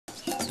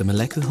the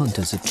Meleku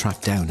hunters had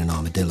tracked down an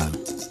armadillo.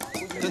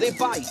 Do they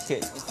bite? Okay,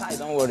 it's tight,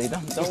 don't worry,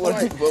 don't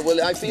worry.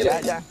 Well, I feel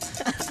it. Yeah.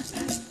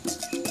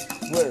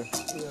 Where?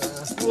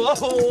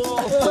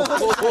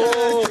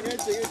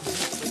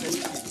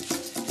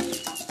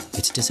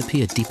 It's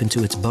disappeared deep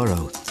into its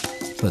burrow,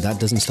 but that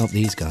doesn't stop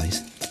these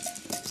guys.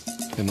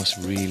 They must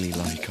really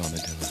like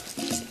armadillo.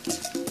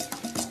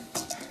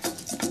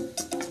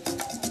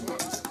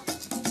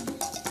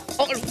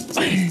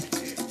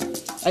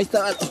 I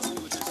thought.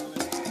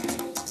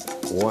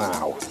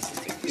 Wow.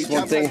 It's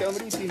one thing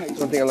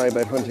I like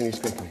about hunting is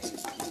quickly.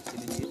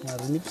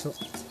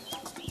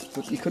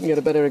 But you couldn't get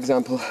a better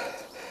example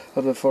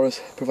of the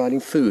forest providing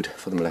food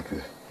for the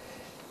Meleku.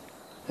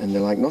 And they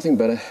like nothing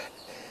better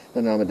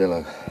than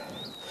armadillo.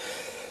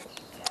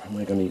 And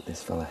we're going to eat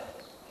this fella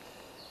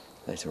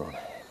later on.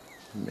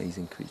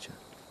 Amazing creature.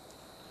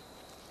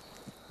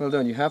 Well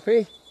done, you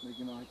happy?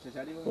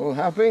 All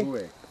happy?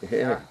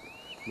 Yeah.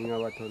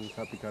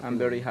 I'm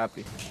very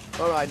happy.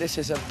 All right, this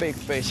is a big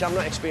fish. I've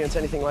not experienced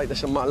anything like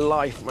this in my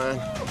life, man.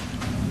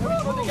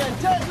 Look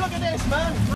at this, man.